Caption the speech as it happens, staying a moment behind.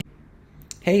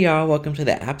Hey y'all, welcome to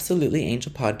the Absolutely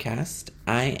Angel podcast.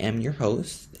 I am your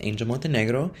host, Angel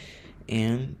Montenegro,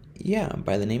 and yeah,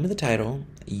 by the name of the title,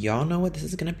 y'all know what this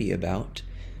is going to be about.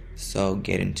 So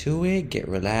get into it, get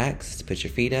relaxed, put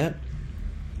your feet up,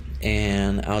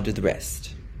 and I'll do the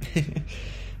rest.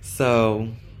 So,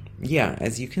 yeah,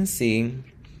 as you can see,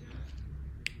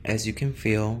 as you can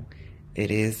feel, it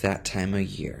is that time of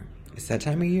year. It's that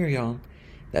time of year, y'all.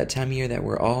 That time of year that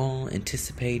we're all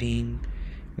anticipating,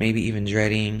 maybe even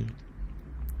dreading.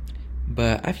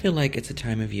 But I feel like it's a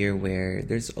time of year where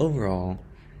there's overall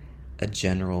a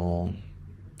general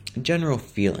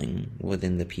feeling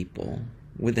within the people,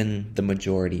 within the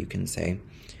majority, you can say.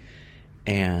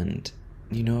 And,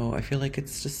 I feel like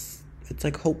it's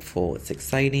like hopeful. It's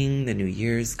exciting. The new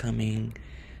year's coming.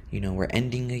 We're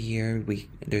ending a year.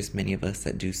 There's many of us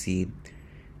that do see,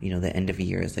 the end of a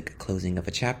year as like a closing of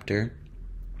a chapter.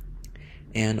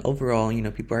 And overall,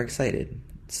 people are excited.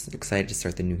 It's excited to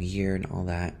start the new year and all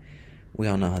that. We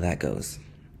all know how that goes.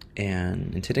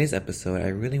 And in today's episode, I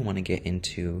really want to get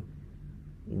into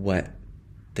what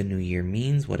the new year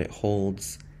means, what it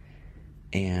holds,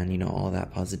 and, all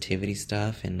that positivity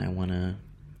stuff. And I want to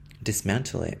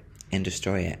dismantle it and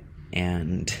destroy it.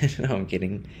 And no, I'm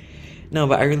kidding. No,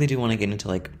 but I really do want to get into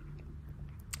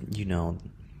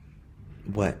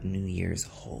what New Year's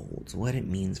holds, what it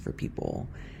means for people,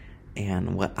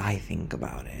 and what I think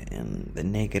about it, and the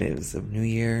negatives of New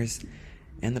Year's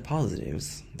and the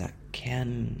positives that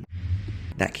can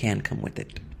come with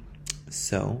it.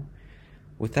 So,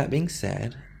 with that being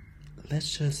said,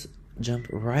 let's just jump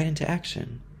right into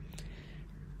action.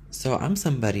 So, I'm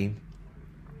somebody,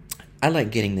 I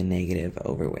like getting the negative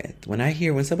over with. When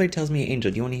somebody tells me,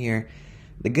 Angel, do you want to hear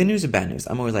the good news or bad news?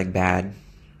 I'm always like, bad.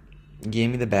 Give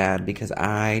me the bad, because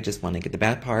I just want to get the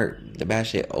bad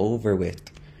shit over with.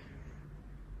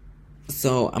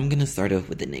 So I'm going to start off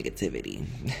with the negativity.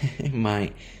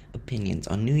 My opinions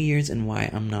on New Year's and why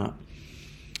I'm not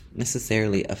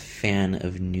necessarily a fan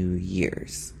of New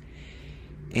Year's.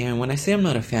 And when I say I'm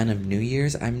not a fan of New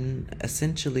Year's, I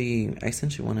essentially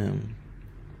want to...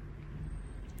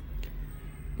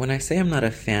 When I say I'm not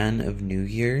a fan of New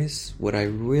Year's, what I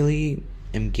really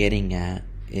am getting at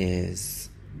is,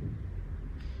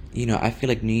 I feel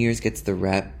like New Year's gets the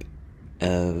rep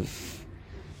of...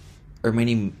 Or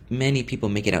many people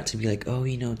make it out to be like, oh,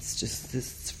 it's just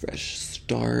this fresh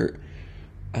start,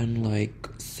 and like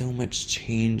so much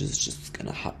change is just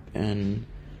gonna happen,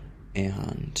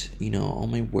 and all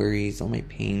my worries, all my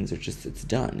pains it's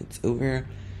done, it's over,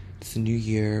 it's a new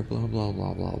year, blah blah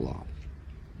blah blah blah.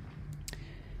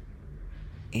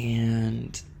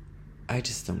 And I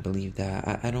just don't believe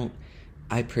that.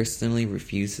 I personally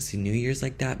refuse to see New Year's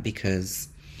like that, because...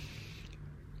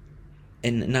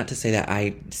 And not to say that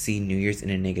I see New Year's in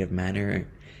a negative manner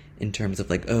in terms of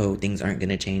like, oh, things aren't going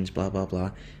to change, blah, blah, blah.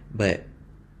 But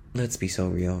let's be so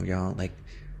real, y'all. Like,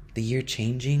 the year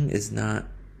changing is not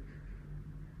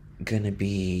going to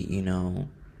be,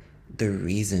 the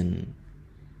reason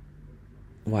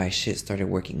why shit started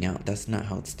working out. That's not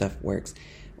how stuff works.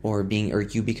 Or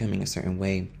you becoming a certain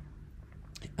way.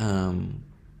 The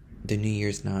New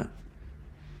Year's not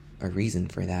a reason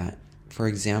for that. For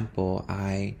example,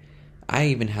 I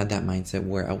even had that mindset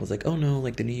where I was like, oh no,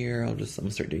 like the new year, I'm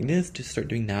gonna start doing this, just start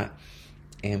doing that.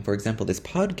 And for example, this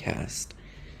podcast,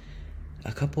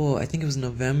 I think it was this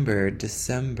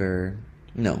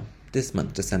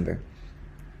month, December,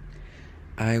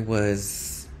 I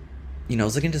was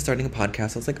looking into starting a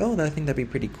podcast. I was like, oh, I think that'd be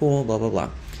pretty cool, blah, blah, blah.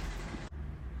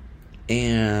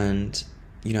 And,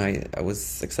 I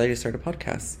was excited to start a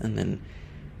podcast. And then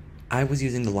I was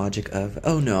using the logic of,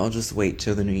 oh no, I'll just wait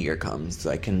till the new year comes so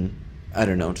I can,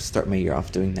 just start my year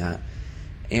off doing that.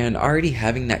 And already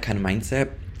having that kind of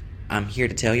mindset, I'm here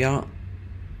to tell y'all,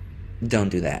 don't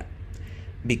do that.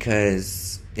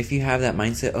 Because if you have that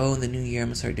mindset, oh, in the new year, I'm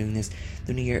going to start doing this.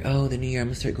 The new year, I'm going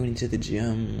to start going to the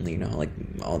gym. Like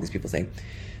all these people say,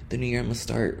 the new year, I'm going to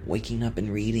start waking up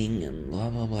and reading and blah,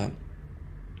 blah, blah.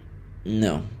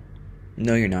 No,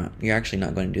 you're not. You're actually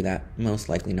not going to do that. Most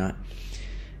likely not.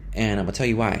 And I'm going to tell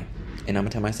you why. And I'm going to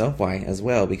tell myself why as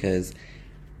well, because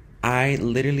I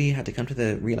literally had to come to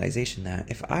the realization that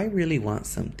if I really want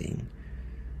something,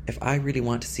 if I really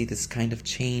want to see this kind of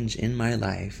change in my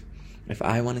life, if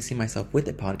I want to see myself with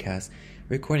a podcast,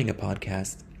 recording a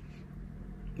podcast,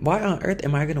 why on earth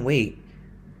am I going to wait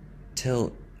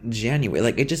till January?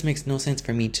 Like, it just makes no sense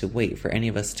for me to wait, for any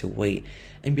of us to wait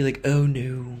and be like, oh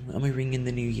no, I'm going to ring in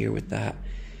the new year with that.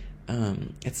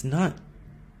 It's not...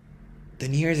 The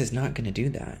New Year's is not going to do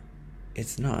that.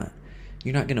 It's not.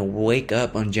 You're not going to wake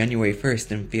up on January 1st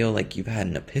and feel like you've had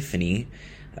an epiphany.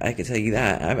 I could tell you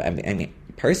that. I mean,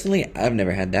 personally, I've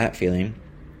never had that feeling.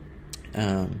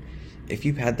 If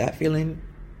you've had that feeling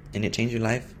and it changed your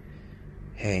life,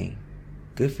 hey,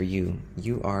 good for you.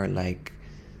 You are like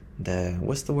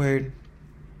what's the word?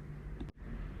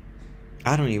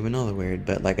 I don't even know the word,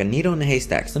 but like a needle in a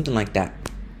haystack, something like that.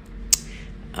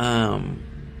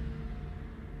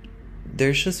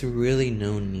 There's just really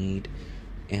no need,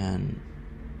 and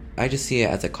I just see it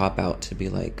as a cop out to be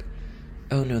like,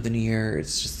 oh no, the new year,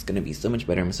 it's just gonna be so much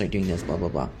better, I'm gonna start doing this, blah blah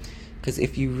blah. Because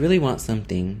if you really want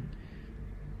something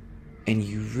and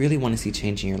you really want to see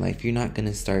change in your life, you're not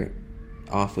gonna start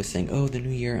off with saying, oh, the new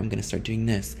year, I'm gonna start doing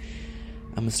this,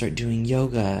 I'm gonna start doing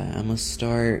yoga, I'm gonna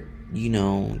start,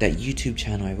 that YouTube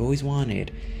channel I've always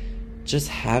wanted. Just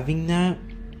having that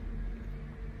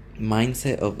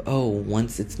mindset of, oh,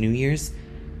 once it's New Year's,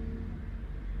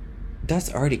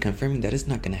 that's already confirming that it's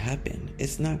not going to happen.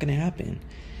 It's not going to happen.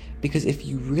 Because if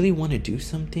you really want to do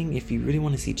something, if you really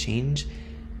want to see change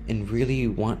and really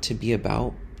want to be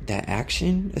about that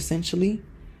action, essentially,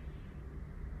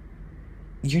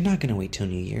 you're not going to wait till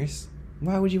New Year's.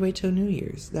 Why would you wait till New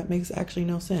Year's? That makes actually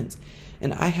no sense.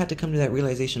 And I had to come to that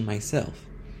realization myself.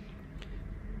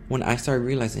 When I started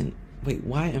realizing, wait,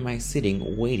 why am I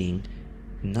sitting, waiting,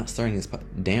 not starting this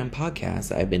damn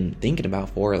podcast I've been thinking about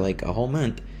for like a whole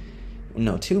month?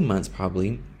 No, 2 months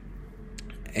probably.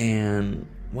 And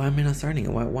why am I not starting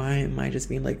it? Why am I just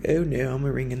being like, oh no, I'm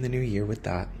gonna ring in the new year with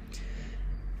that?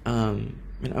 And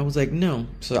I was like, no.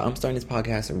 So I'm starting this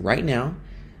podcast right now.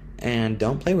 And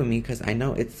don't play with me because I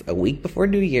know it's a week before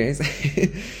New Year's.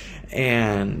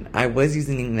 And I was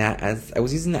using that as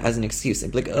an excuse.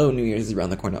 I'd be like, oh, New Year's is around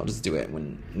the corner, I'll just do it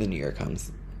when the new year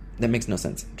comes. That makes no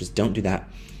sense. Just don't do that.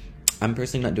 I'm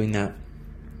personally not doing that.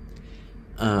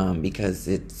 Because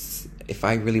if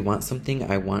I really want something,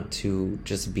 I want to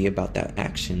just be about that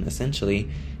action,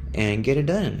 essentially, and get it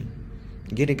done.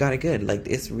 Get it, got it good. Like,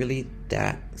 it's really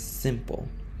that simple.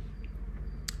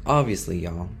 Obviously,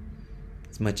 y'all,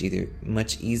 it's much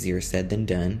easier said than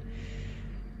done.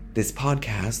 This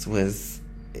podcast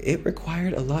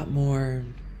required a lot more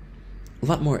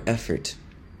effort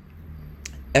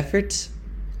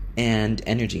and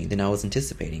energy than I was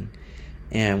anticipating,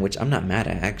 and which I'm not mad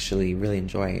at. I actually really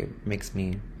enjoy. It makes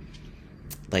me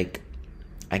like,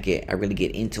 I really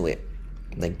get into it.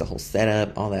 Like, the whole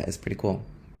setup, all that is pretty cool.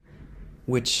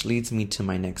 Which leads me to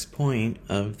my next point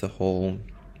of the whole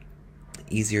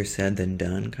easier said than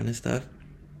done kind of stuff.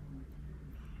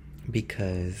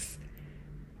 Because,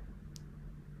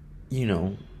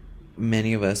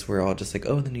 many of us were all just like,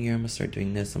 oh, the new year, I'm going to start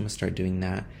doing this, I'm going to start doing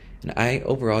that. And I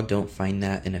overall don't find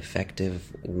that an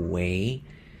effective way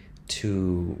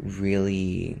to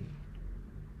really,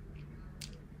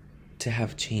 to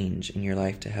have change in your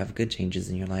life, to have good changes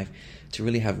in your life, to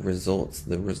really have results,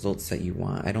 the results that you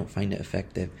want. I don't find it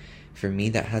effective. For me,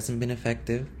 that hasn't been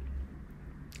effective.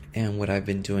 And what I've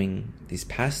been doing these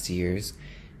past years,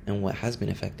 and what has been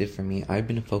effective for me, I've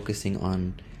been focusing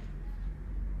on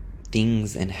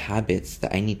things and habits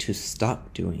that I need to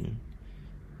stop doing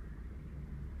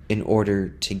in order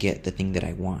to get the thing that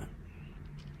I want.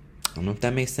 I don't know if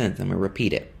that makes sense. I'm going to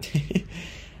repeat it.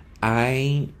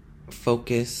 I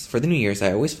focus, for the New Year's,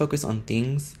 I always focus on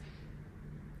things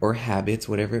or habits,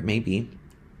 whatever it may be,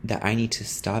 that I need to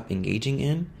stop engaging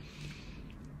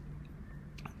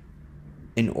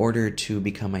in order to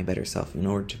become my better self, in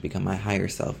order to become my higher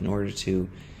self, in order to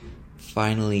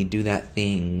finally do that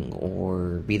thing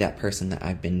or be that person that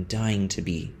I've been dying to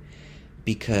be.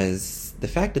 Because the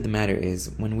fact of the matter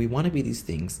is, when we want to be these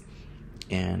things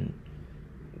and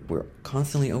we're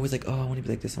constantly always like, oh, I want to be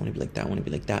like this, I want to be like that, I want to be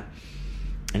like that,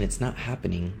 and it's not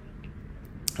happening,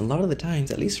 a lot of the times,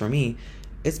 at least for me,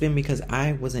 it's been because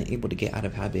I wasn't able to get out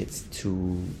of habits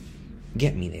to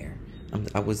get me there.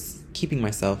 I was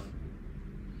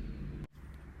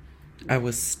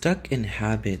stuck in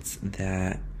habits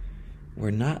that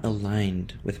were not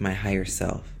aligned with my higher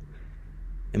self.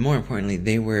 And more importantly,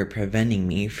 they were preventing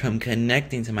me from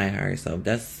connecting to my higher self.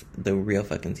 That's the real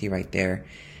fucking tea right there.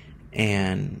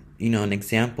 And, an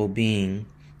example being,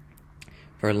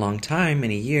 for a long time,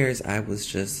 many years, I was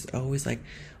just always like,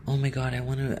 oh my God, I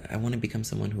want to become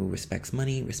someone who respects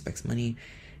money.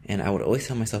 And I would always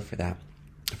tell myself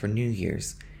for New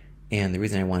Year's. And the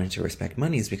reason I wanted to respect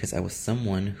money is because I was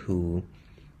someone who,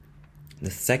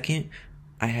 the second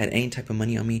I had any type of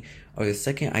money on me, or the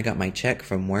second I got my check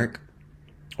from work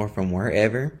or from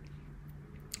wherever,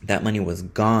 that money was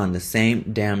gone the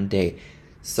same damn day.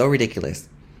 So ridiculous.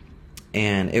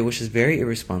 And it was just very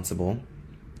irresponsible.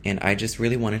 And I just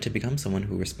really wanted to become someone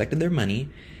who respected their money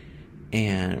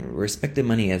and respect the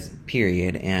money as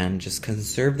period, and just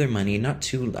conserve their money. Not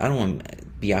too, I don't want to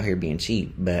be out here being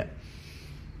cheap, but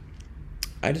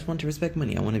I just want to respect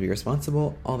money. I want to be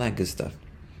responsible, all that good stuff.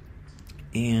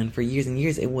 And for years and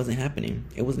years, it wasn't happening.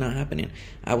 It was not happening.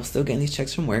 I was still getting these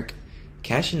checks from work,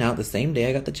 cashing out the same day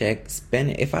I got the check,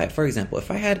 spend it. For example,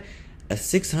 if I had a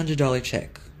 $600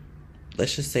 check,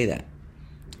 let's just say that.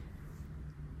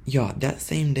 Y'all, that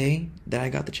same day that I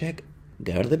got the check,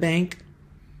 go to the bank,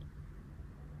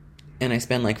 and I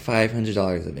spend like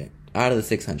 $500 of it out of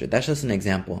the $600. That's just an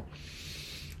example.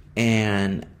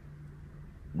 And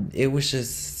it was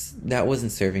just, that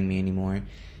wasn't serving me anymore.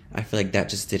 I feel like that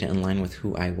just didn't align with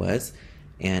who I was.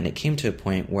 And it came to a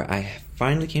point where I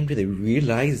finally came to the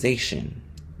realization,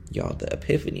 y'all, the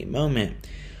epiphany moment,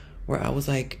 where I was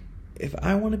like, if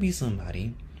I want to be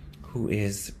somebody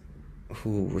who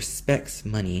respects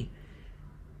money,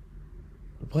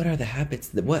 what habits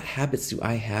do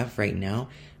I have right now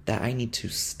that I need to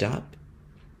stop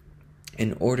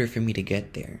in order for me to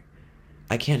get there?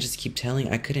 I can't keep telling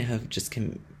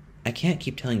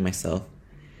myself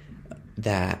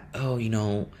that,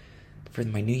 for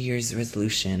my New Year's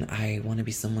resolution, I want to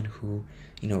be someone who,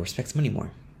 respects money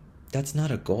more. That's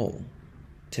not a goal.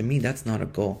 To me, that's not a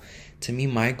goal. To me,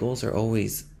 my goals are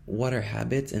always, what are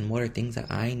habits and what are things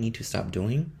that I need to stop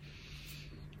doing?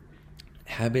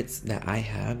 Habits that I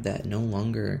have that no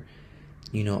longer,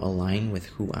 align with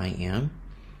who I am.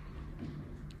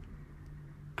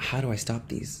 How do I stop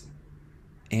these?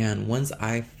 And once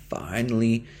I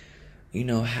finally,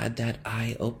 had that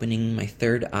eye-opening, my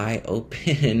third eye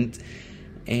opened,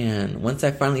 and once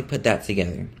I finally put that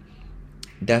together,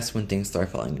 that's when things start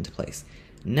falling into place.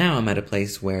 Now I'm at a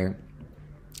place where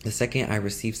the second I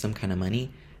receive some kind of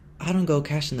money, I don't go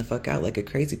cashing the fuck out like a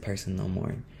crazy person no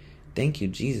more. Thank you,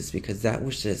 Jesus, because that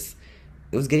was it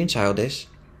was getting childish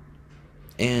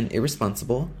and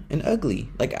irresponsible and ugly.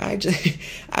 Like, I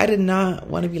did not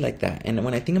want to be like that. And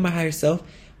when I think of my higher self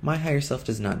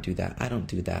does not do that. I don't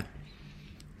do that.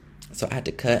 So I had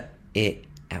to cut it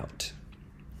out.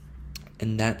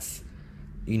 And that's,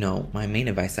 my main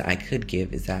advice that I could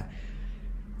give is that,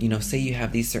 say you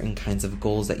have these certain kinds of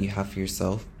goals that you have for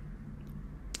yourself.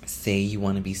 Say you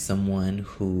want to be someone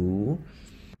who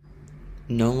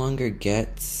no longer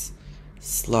gets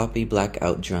sloppy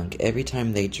blackout drunk every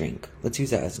time they drink. Let's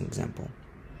use that as an example.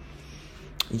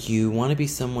 You want to be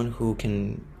someone who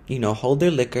can, hold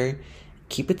their liquor,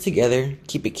 keep it together,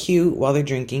 keep it cute while they're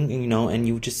drinking, and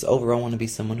you just overall want to be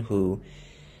someone who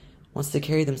wants to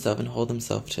carry themselves and hold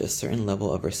themselves to a certain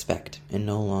level of respect and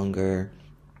no longer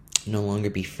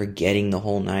be forgetting the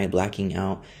whole night, blacking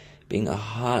out, being a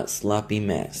hot, sloppy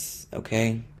mess,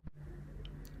 okay?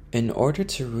 In order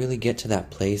to really get to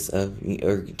that place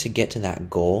or to get to that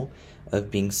goal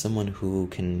of being someone who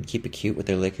can keep it cute with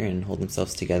their liquor and hold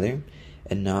themselves together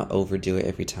and not overdo it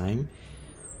every time,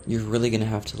 you're really going to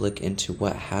have to look into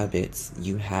what habits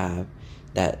you have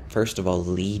that, first of all,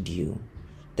 lead you,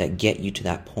 that get you to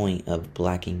that point of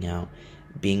blacking out,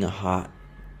 being a hot,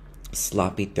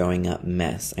 sloppy, throwing up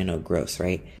mess. I know, gross,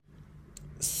 right?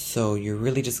 So you're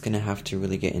really just going to have to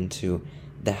really get into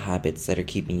the habits that are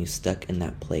keeping you stuck in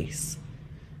that place.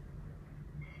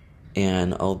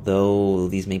 And although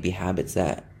these may be habits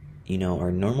that,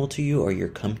 are normal to you or you're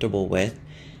comfortable with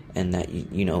and that,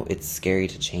 it's scary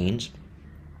to change,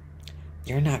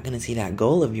 you're not going to see that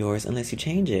goal of yours unless you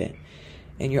change it.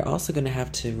 And you're also going to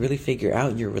have to really figure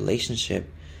out your relationship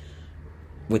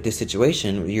with this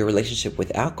situation, your relationship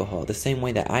with alcohol, the same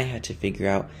way that I had to figure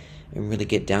out and really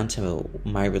get down to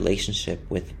my relationship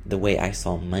with the way I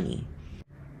saw money.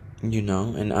 And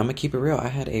I'm going to keep it real. I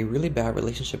had a really bad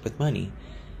relationship with money.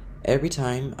 Every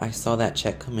time I saw that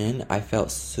check come in, I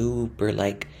felt super,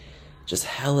 just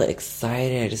hella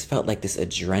excited. I just felt like this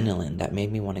adrenaline that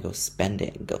made me want to go spend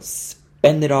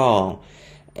it all,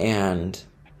 and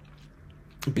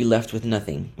be left with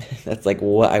nothing. That's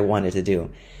what I wanted to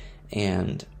do.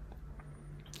 And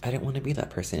I didn't want to be that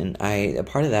person. And a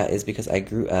part of that is because I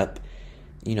grew up,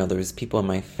 there was people in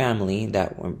my family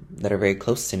that are very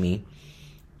close to me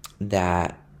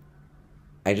that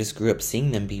I just grew up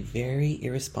seeing them be very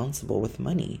irresponsible with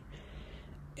money.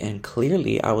 And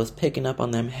clearly I was picking up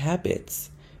on them habits.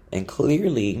 And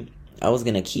clearly I was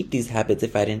going to keep these habits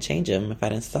if I didn't change them, if I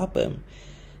didn't stop them.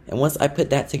 And once I put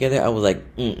that together, I was like,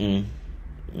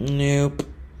 nope,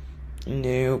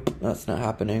 that's not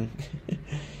happening.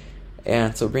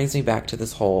 And so it brings me back to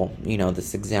this whole,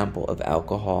 this example of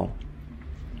alcohol.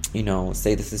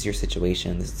 Say this is your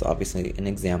situation. This is obviously an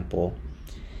example.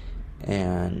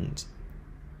 And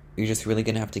you're just really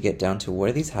going to have to get down to what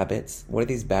are these habits, what are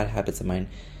these bad habits of mine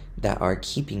that are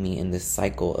keeping me in this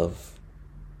cycle of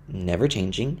never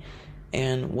changing?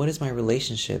 And what is my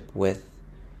relationship with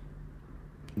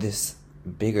this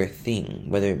bigger thing,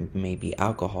 whether it may be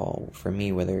alcohol for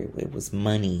me, whether it was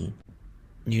money,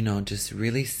 just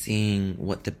really seeing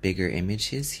what the bigger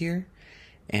image is here.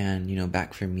 And,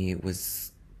 back for me, it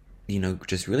was,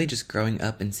 just growing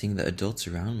up and seeing the adults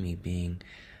around me being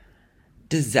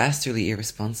disastrously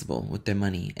irresponsible with their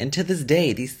money. And to this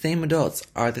day, these same adults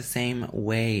are the same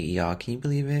way, y'all. Can you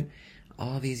believe it?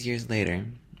 All these years later,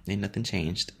 ain't nothing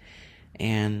changed.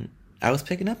 And I was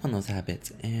picking up on those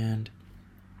habits. And,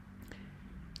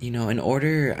 in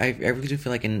order, I really do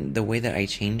feel like in the way that I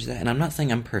change that, and I'm not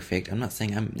saying I'm perfect. I'm not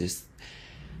saying I'm this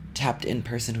tapped in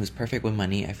person who's perfect with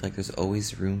money. I feel like there's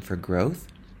always room for growth.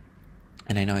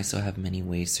 And I know I still have many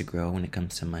ways to grow when it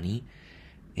comes to money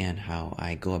and how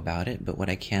I go about it. But what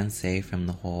I can say from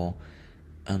the whole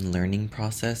unlearning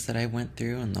process that I went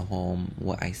through and the whole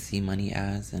what I see money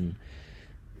as, and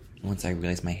once I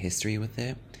realized my history with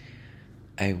it,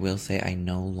 I will say I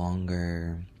no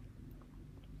longer,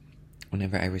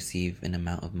 whenever I receive an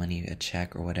amount of money, a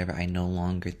check or whatever, I no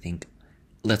longer think,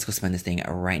 let's go spend this thing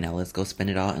right now. Let's go spend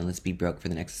it all and let's be broke for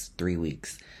the next 3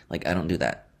 weeks. Like, I don't do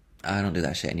that. I don't do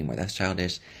that shit anymore. That's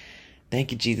childish.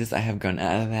 Thank you, Jesus. I have grown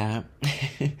out of that.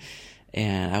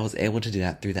 And I was able to do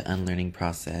that through the unlearning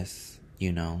process,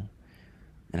 And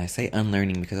I say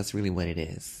unlearning because that's really what it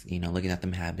is. Looking at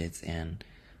them habits and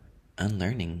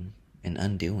unlearning and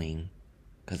undoing,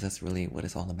 because that's really what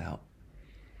it's all about.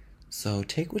 So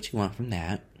take what you want from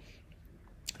that.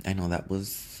 I know that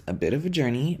was a bit of a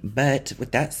journey, but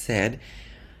with that said,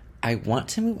 I want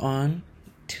to move on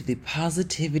to the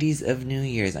positivities of New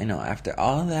Year's. I know after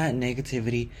all that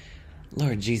negativity,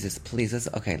 Lord Jesus, please,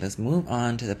 let's move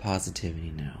on to the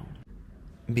positivity now.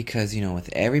 Because, with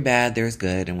every bad, there's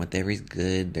good, and with every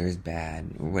good, there's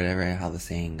bad, or whatever, how the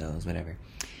saying goes, whatever.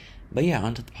 But yeah,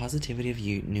 on to the positivity of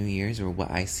New Year's, or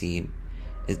what I see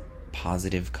is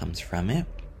positive comes from it,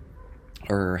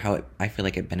 or how I feel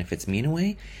like it benefits me in a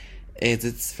way.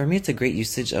 For me, it's a great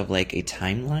usage of like a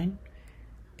timeline.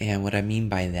 And what I mean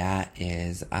by that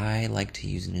is I like to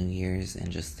use New Year's and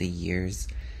just the years,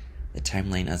 the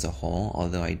timeline as a whole,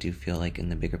 although I do feel like in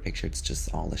the bigger picture, it's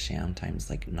just all a sham, time's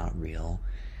like not real.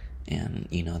 And,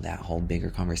 that whole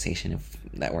bigger conversation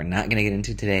that we're not going to get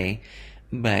into today.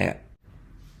 But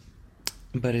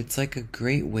it's like a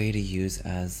great way to use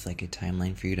as like a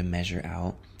timeline for you to measure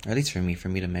out, or at least for me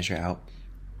to measure out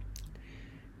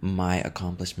my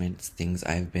accomplishments, things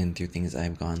I've been through, things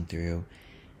I've gone through,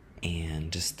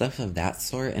 and just stuff of that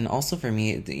sort. And also for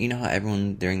me, how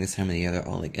everyone during this time of the year, they're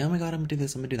all like, oh my God, I'm gonna do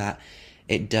this, I'm gonna do that.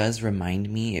 It does remind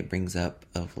me, it brings up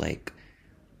of like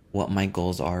what my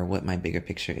goals are, what my bigger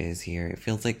picture is here. It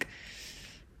feels like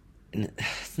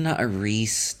it's not a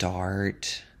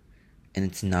restart and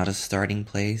it's not a starting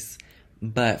place,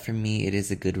 but for me, it is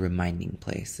a good reminding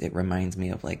place. It reminds me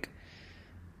of like,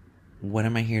 what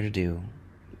am I here to do?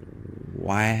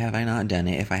 Why have I not done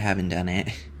it if I haven't done it?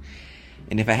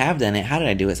 And if I have done it, how did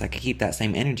I do it so I could keep that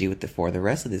same energy for the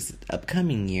rest of this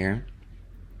upcoming year?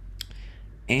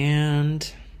 And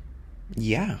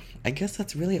yeah, I guess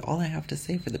that's really all I have to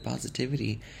say for the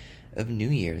positivity of New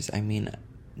Year's. I mean,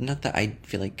 not that I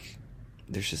feel like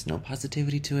there's just no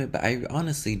positivity to it, but I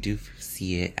honestly do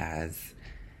see it as,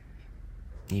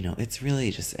 it's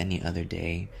really just any other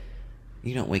day.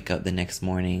 You don't wake up the next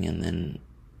morning and then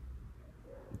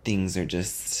things are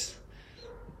just,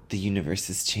 the universe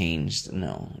has changed.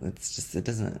 No, it's just, it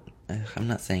doesn't, I'm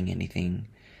not saying anything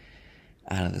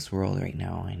out of this world right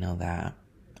now. I know that.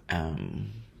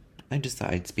 I just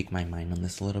thought I'd speak my mind on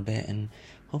this a little bit, and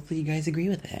hopefully you guys agree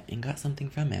with it and got something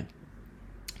from it.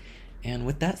 And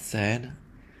with that said,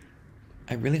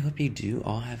 I really hope you do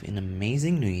all have an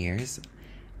amazing New Year's.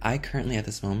 I currently at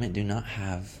this moment do not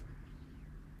have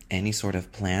any sort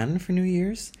of plan for New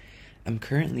Year's. I'm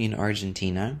currently in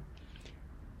Argentina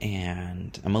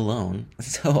and I'm alone.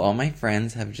 So all my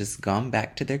friends have just gone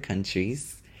back to their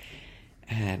countries.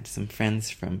 I had some friends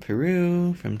from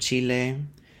Peru, from Chile,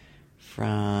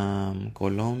 from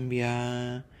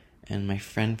Colombia, and my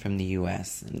friend from the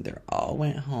US, and they all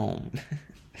went home.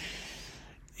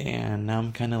 And now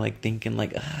I'm kind of like thinking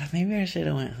like, maybe I should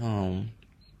have went home.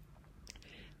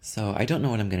 So I don't know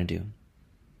what I'm going to do.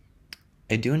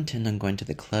 I do intend on going to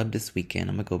the club this weekend.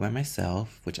 I'm going to go by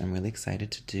myself, which I'm really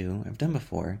excited to do. I've done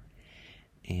before.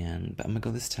 But I'm going to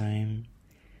go this time.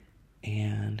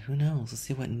 And who knows? We'll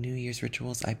see what New Year's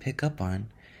rituals I pick up on.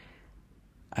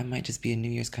 I might just be a New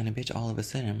Year's kind of bitch all of a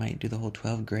sudden. I might do the whole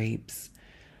 12 grapes.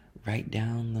 Write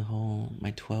down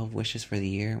my 12 wishes for the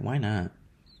year. Why not?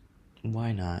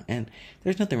 Why not? And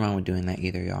there's nothing wrong with doing that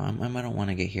either, y'all. I don't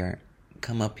want to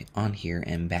come up on here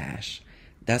and bash.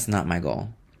 That's not my goal.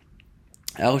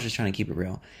 I was just trying to keep it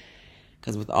real.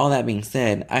 Because with all that being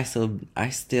said, I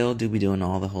still do be doing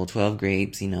all the whole 12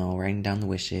 grapes, writing down the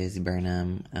wishes, burn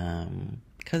them.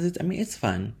 Because it's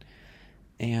fun.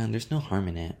 And there's no harm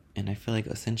in it. And I feel like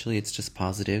essentially it's just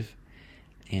positive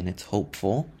and it's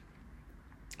hopeful.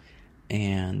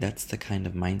 And that's the kind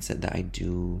of mindset that I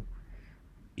do,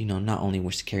 not only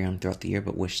wish to carry on throughout the year,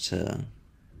 but wish to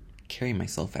carry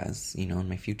myself as, in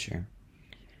my future.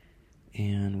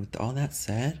 And with all that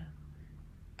said,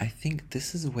 I think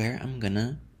this is where I'm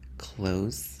gonna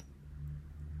close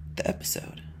the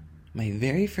episode. My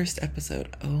very first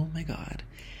episode. Oh my God.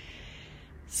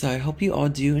 So I hope you all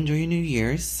do enjoy your New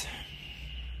Year's.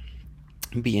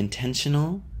 Be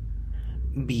intentional.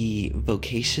 Be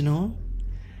vocational.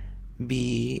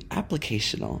 Be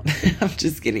applicational. I'm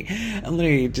just kidding. I'm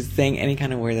literally just saying any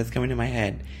kind of word that's coming to my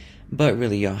head. But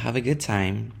really, y'all, have a good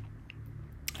time.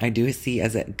 I do see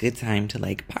as a good time to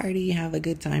party, have a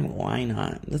good time. Why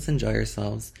not? Let's enjoy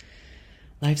ourselves.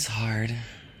 Life's hard.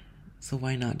 So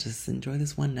why not just enjoy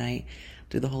this one night?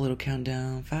 Do the whole little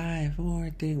countdown. 5, 4,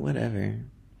 3, whatever.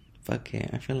 Fuck it.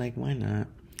 I feel like why not?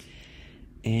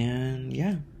 And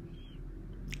yeah.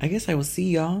 I guess I will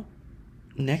see y'all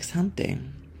next hump day.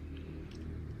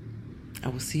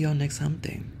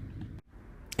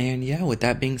 And yeah, with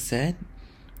that being said,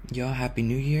 y'all, Happy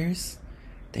New Year's.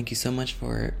 Thank you so much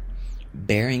for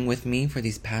bearing with me for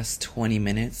these past 20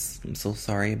 minutes. I'm so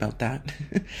sorry about that.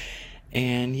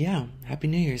 And yeah, Happy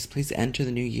New Year's. Please enter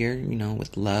the new year,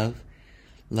 with love.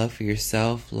 Love for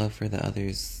yourself, love for the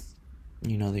others,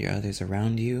 your others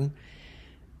around you.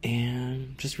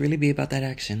 And just really be about that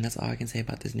action. That's all I can say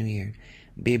about this new year.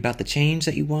 Be about the change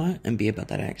that you want and be about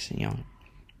that action, y'all.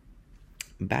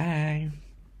 Bye.